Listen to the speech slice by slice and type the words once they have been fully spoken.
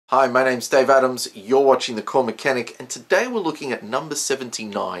Hi, my name's Dave Adams, you're watching The Core Mechanic, and today we're looking at number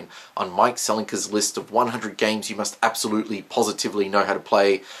 79 on Mike Selinker's list of 100 games you must absolutely, positively know how to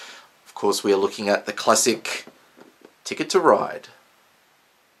play. Of course, we are looking at the classic Ticket to Ride.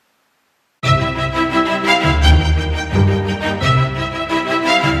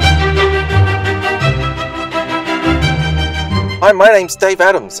 Hi, my name's Dave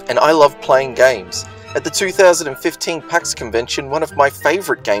Adams, and I love playing games. At the 2015 PAX convention, one of my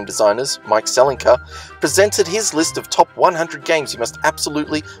favourite game designers, Mike Selinker, presented his list of top 100 games you must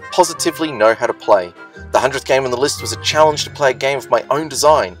absolutely, positively know how to play. The 100th game on the list was a challenge to play a game of my own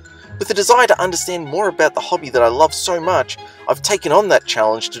design. With a desire to understand more about the hobby that I love so much, I've taken on that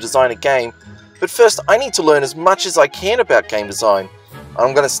challenge to design a game. But first, I need to learn as much as I can about game design.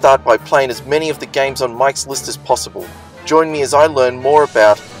 I'm going to start by playing as many of the games on Mike's list as possible. Join me as I learn more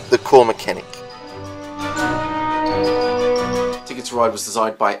about the Core Mechanic. Ticket to Ride was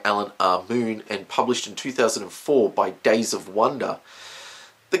designed by Alan R. Moon and published in 2004 by Days of Wonder.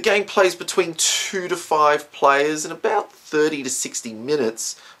 The game plays between 2 to 5 players in about 30 to 60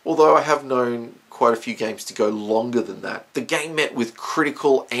 minutes, although I have known quite a few games to go longer than that. The game met with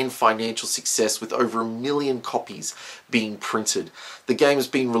critical and financial success with over 1 million copies being printed. The game has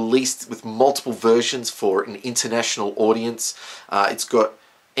been released with multiple versions for an international audience. It's got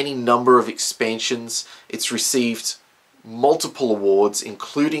any number of expansions. It's received multiple awards,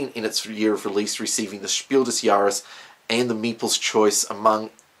 including in its year of release receiving the Spiel des Jahres and the Meeple's Choice, among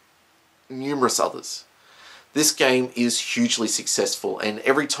numerous others. This game is hugely successful, and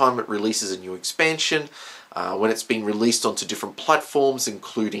every time it releases a new expansion, when it's been released onto different platforms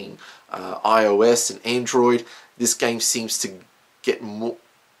including iOS and Android, this game seems to get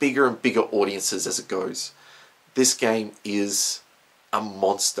bigger and bigger audiences as it goes. This game is a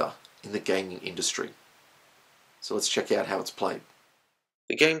monster in the gaming industry. So let's check out how it's played.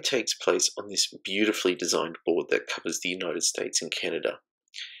 The game takes place on this beautifully designed board that covers the United States and Canada.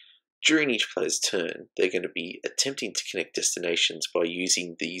 During each player's turn, they're going to be attempting to connect destinations by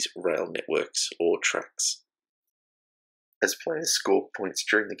using these rail networks or tracks. As players score points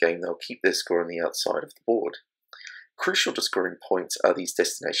during the game, they'll keep their score on the outside of the board. Crucial to scoring points are these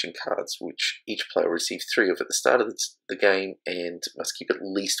destination cards, which each player will receive 3 of at the start of the game and must keep at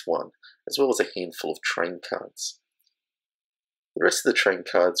least 1, as well as a handful of train cards. The rest of the train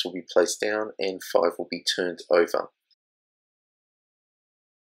cards will be placed down and 5 will be turned over.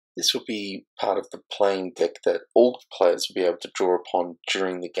 This will be part of the playing deck that all players will be able to draw upon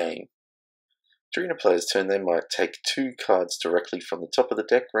during the game. During a player's turn, they might take 2 cards directly from the top of the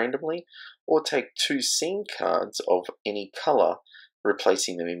deck randomly, or take 2 scene cards of any colour,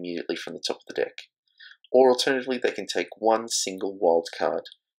 replacing them immediately from the top of the deck. Or alternatively, they can take 1 single wild card,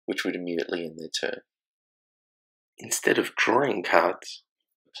 which would immediately end their turn. Instead of drawing cards,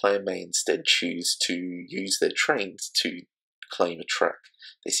 the player may instead choose to use their trains to claim a track.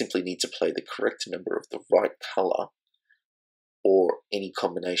 They simply need to play the correct number of the right colour or any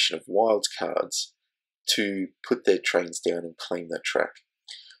combination of wild cards to put their trains down and claim that track.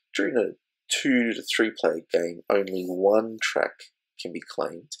 During a 2 to 3 player game, only 1 track can be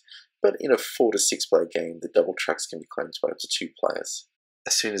claimed, but in a 4 to 6 player game, the double tracks can be claimed by up to 2 players.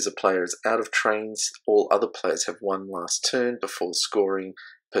 As soon as a player is out of trains, all other players have one last turn before scoring.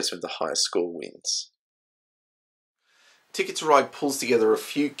 The person with the highest score wins. Ticket to Ride pulls together a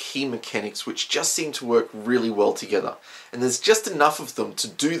few key mechanics which just seem to work really well together, and there's just enough of them to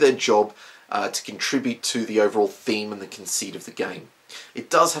do their job to contribute to the overall theme and the conceit of the game. It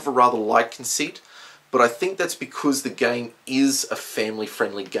does have a rather light conceit, but I think that's because the game is a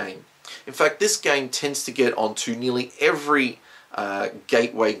family-friendly game. In fact, this game tends to get onto nearly every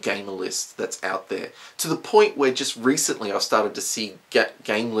gateway gamer list that's out there, to the point where just recently I've started to see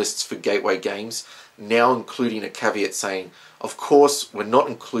game lists for gateway games now including a caveat saying, of course, we're not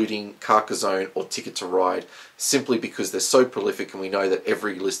including Carcassonne or Ticket to Ride, simply because they're so prolific and we know that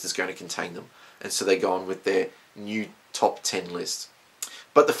every list is going to contain them. And so they go on with their new top 10 list.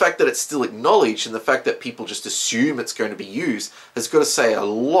 But the fact that it's still acknowledged and the fact that people just assume it's going to be used has got to say a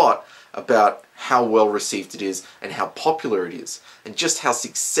lot about how well received it is and how popular it is, and just how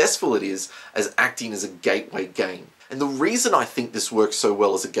successful it is as acting as a gateway game. And the reason I think this works so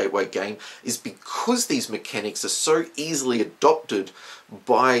well as a gateway game is because these mechanics are so easily adopted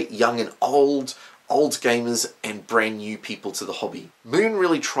by young and old gamers and brand new people to the hobby. Moon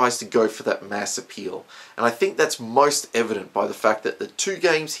really tries to go for that mass appeal, and I think that's most evident by the fact that the 2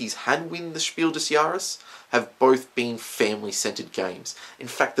 games he's had win the Spiel des Jahres have both been family-centered games. In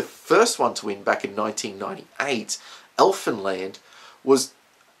fact, the first one to win back in 1998, Elfenland, was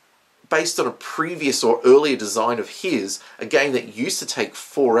based on a previous or earlier design of his, a game that used to take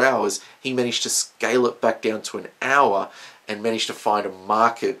 4 hours, he managed to scale it back down to an hour and managed to find a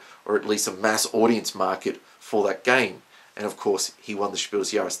market, or at least a mass audience market, for that game. And of course, he won the Spiel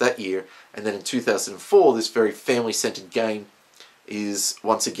des Jahres that year. And then in 2004, this very family-centered game is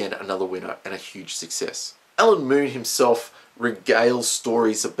once again another winner and a huge success. Alan Moon himself regales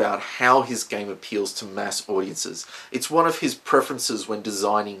stories about how his game appeals to mass audiences. It's one of his preferences when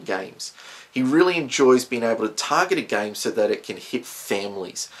designing games. He really enjoys being able to target a game so that it can hit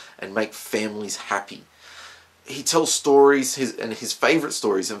families and make families happy. He tells stories, and his favorite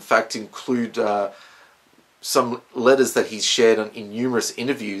stories, in fact, include some letters that he's shared in numerous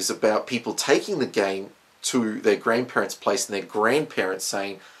interviews about people taking the game to their grandparents' place and their grandparents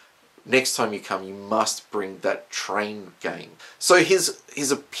saying, next time you come, you must bring that train game. So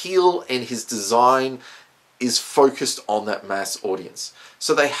his appeal and his design is focused on that mass audience.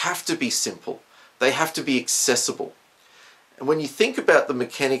 So they have to be simple. They have to be accessible. And when you think about the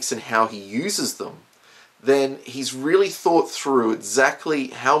mechanics and how he uses them, then he's really thought through exactly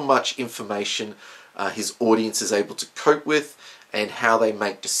how much information his audience is able to cope with and how they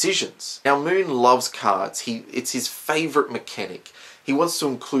make decisions. Now, Moon loves cards. It's his favorite mechanic. He wants to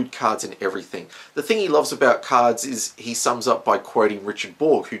include cards in everything. The thing he loves about cards is, he sums up by quoting Richard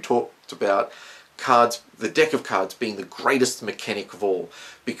Borg, who talked about cards, the deck of cards being the greatest mechanic of all,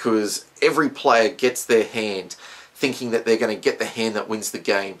 because every player gets their hand thinking that they're going to get the hand that wins the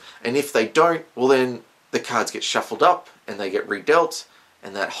game. And if they don't, well then the cards get shuffled up and they get redealt,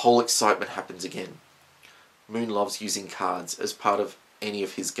 and that whole excitement happens again. Moon loves using cards as part of any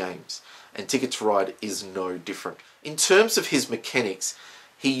of his games, and Ticket to Ride is no different. In terms of his mechanics,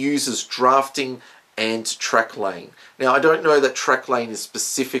 he uses drafting and track lane. Now, I don't know that track lane is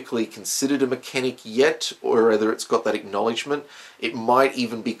specifically considered a mechanic yet, or whether it's got that acknowledgement. It might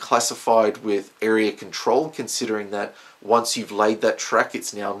even be classified with area control, considering that once you've laid that track,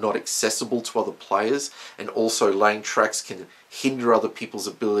 it's now not accessible to other players, and also lane tracks can hinder other people's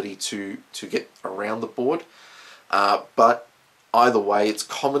ability to get around the board. But either way, it's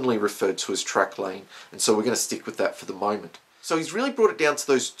commonly referred to as track lane, and so we're going to stick with that for the moment. So he's really brought it down to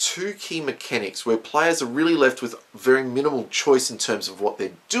those two key mechanics where players are really left with very minimal choice in terms of what they're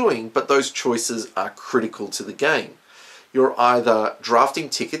doing, but those choices are critical to the game. You're either drafting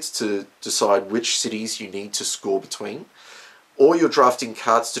tickets to decide which cities you need to score between, or you're drafting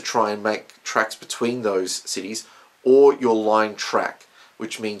cards to try and make tracks between those cities, or you're line track,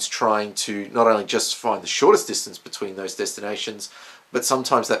 which means trying to not only just find the shortest distance between those destinations, but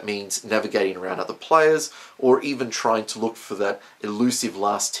sometimes that means navigating around other players, or even trying to look for that elusive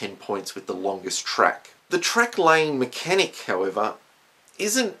last 10 points with the longest track. The track lane mechanic, however,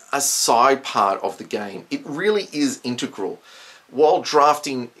 isn't a side part of the game. It really is integral. While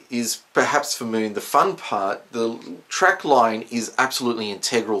drafting is perhaps for Moon the fun part, the track line is absolutely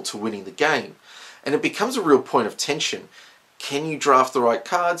integral to winning the game. And it becomes a real point of tension. Can you draft the right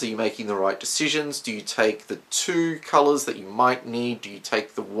cards? Are you making the right decisions? Do you take the two colors that you might need? Do you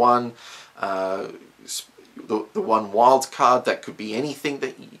take the one wild card that could be anything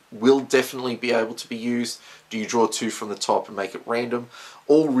that will definitely be able to be used? Do you draw two from the top and make it random?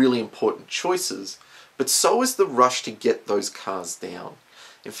 All really important choices, but so is the rush to get those cards down.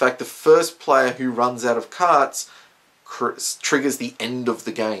 In fact, the first player who runs out of cards triggers the end of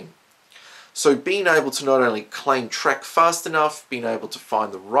the game. So being able to not only claim track fast enough, being able to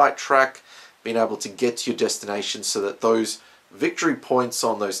find the right track, being able to get to your destination so that those victory points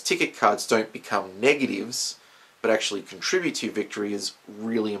on those ticket cards don't become negatives, but actually contribute to your victory, is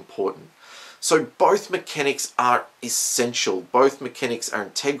really important. So both mechanics are essential, both mechanics are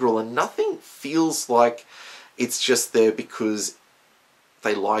integral, and nothing feels like it's just there because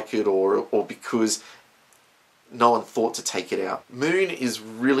they like it or because no one thought to take it out. Moon is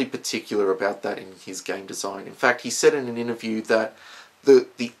really particular about that in his game design. In fact, he said in an interview that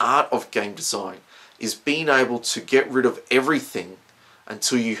the art of game design is being able to get rid of everything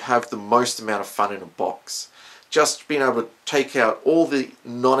until you have the most amount of fun in a box. Just being able to take out all the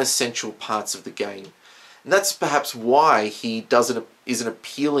non-essential parts of the game. And that's perhaps why he isn't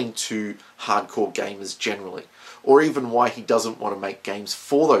appealing to hardcore gamers generally, or even why he doesn't want to make games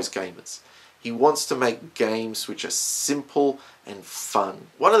for those gamers. He wants to make games which are simple and fun.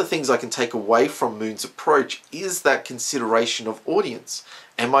 One of the things I can take away from Moon's approach is that consideration of audience.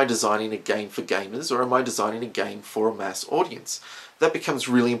 Am I designing a game for gamers, or am I designing a game for a mass audience? That becomes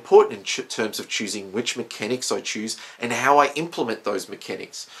really important in terms of choosing which mechanics I choose and how I implement those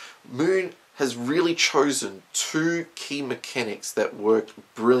mechanics. Moon has really chosen two key mechanics that work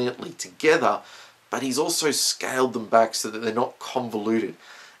brilliantly together, but he's also scaled them back so that they're not convoluted.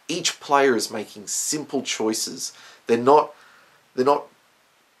 Each player is making simple choices. They're not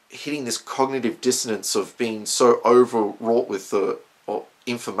hitting this cognitive dissonance of being so overwrought with the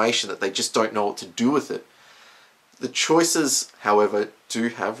information that they just don't know what to do with it. The choices, however, do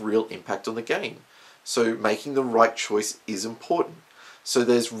have real impact on the game. So making the right choice is important. So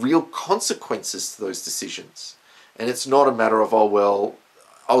there's real consequences to those decisions. And it's not a matter of, oh, well,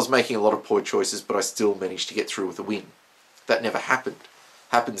 I was making a lot of poor choices, but I still managed to get through with a win. That never happened.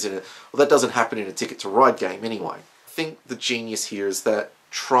 That doesn't happen in a Ticket to Ride game anyway. I think the genius here is that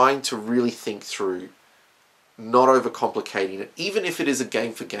trying to really think through, not overcomplicating it, even if it is a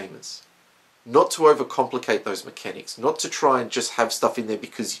game for gamers. Not to overcomplicate those mechanics, not to try and just have stuff in there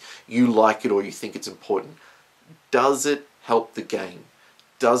because you like it or you think it's important. Does it help the game?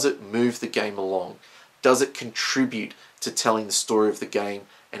 Does it move the game along? Does it contribute to telling the story of the game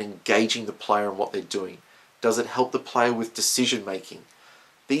and engaging the player in what they're doing? Does it help the player with decision making?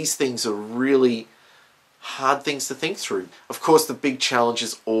 These things are really hard things to think through. Of course, the big challenge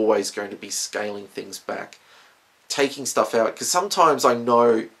is always going to be scaling things back, taking stuff out, because sometimes I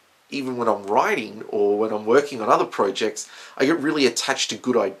know, even when I'm writing or when I'm working on other projects, I get really attached to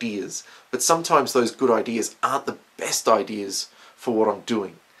good ideas. But sometimes those good ideas aren't the best ideas for what I'm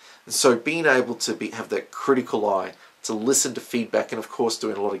doing. And so being able to have that critical eye, to listen to feedback, and of course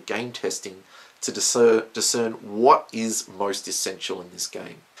doing a lot of game testing to discern what is most essential in this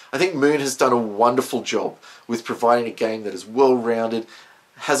game. I think Moon has done a wonderful job with providing a game that is well-rounded,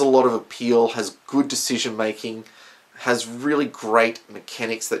 has a lot of appeal, has good decision making, has really great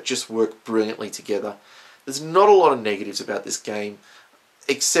mechanics that just work brilliantly together. There's not a lot of negatives about this game,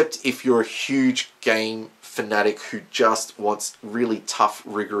 except if you're a huge game fanatic who just wants really tough,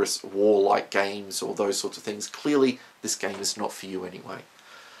 rigorous, war-like games or those sorts of things. Clearly, this game is not for you anyway.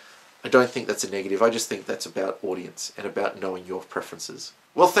 I don't think that's a negative. I just think that's about audience and about knowing your preferences.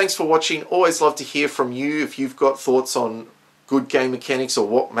 Well, thanks for watching. Always love to hear from you if you've got thoughts on good game mechanics or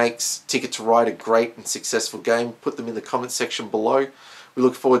what makes Ticket to Ride a great and successful game. Put them in the comment section below. We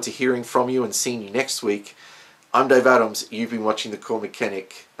look forward to hearing from you and seeing you next week. I'm Dave Adams. You've been watching The Core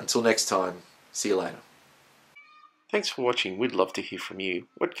Mechanic. Until next time, see you later. Thanks for watching. We'd love to hear from you.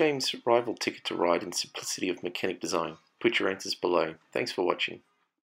 What games rival Ticket to Ride in simplicity of mechanic design? Put your answers below. Thanks for watching.